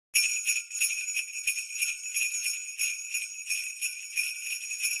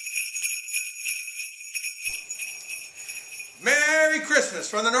Christmas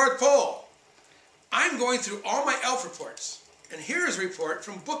from the North Pole. I'm going through all my elf reports, and here is a report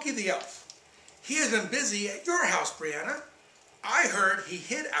from Bookie the elf. He has been busy at your house, Brianna. I heard he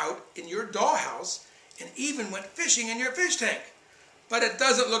hid out in your dollhouse and even went fishing in your fish tank. But it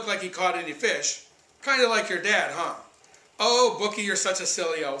doesn't look like he caught any fish. Kind of like your dad, huh? Oh, Bookie, you're such a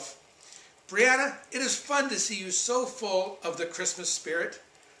silly elf. Brianna, it is fun to see you so full of the Christmas spirit.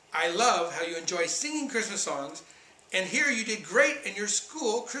 I love how you enjoy singing Christmas songs, and hear you did great in your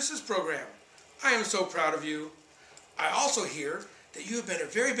school Christmas program. I am so proud of you. I also hear that you have been a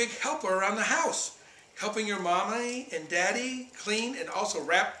very big helper around the house, helping your mommy and daddy clean and also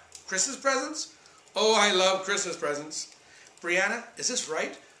wrap Christmas presents. Oh, I love Christmas presents. Brianna, is this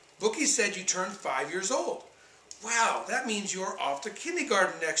right? Bookie said you turned 5 years old. Wow, that means you're off to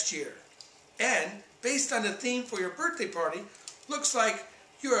kindergarten next year. And based on the theme for your birthday party, looks like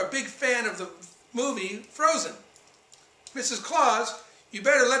you're a big fan of the movie Frozen. Mrs. Claus, you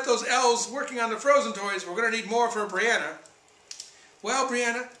better let those elves working on the Frozen toys. We're going to need more for Brianna. Well,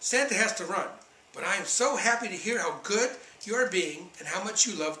 Brianna, Santa has to run, but I am so happy to hear how good you are being and how much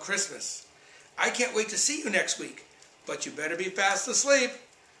you love Christmas. I can't wait to see you next week, but you better be fast asleep.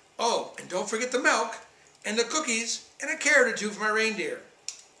 Oh, and don't forget the milk and the cookies and a carrot or two for my reindeer.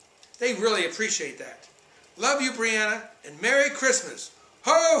 They really appreciate that. Love you, Brianna, and Merry Christmas.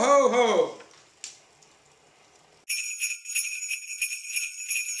 Ho, ho, ho!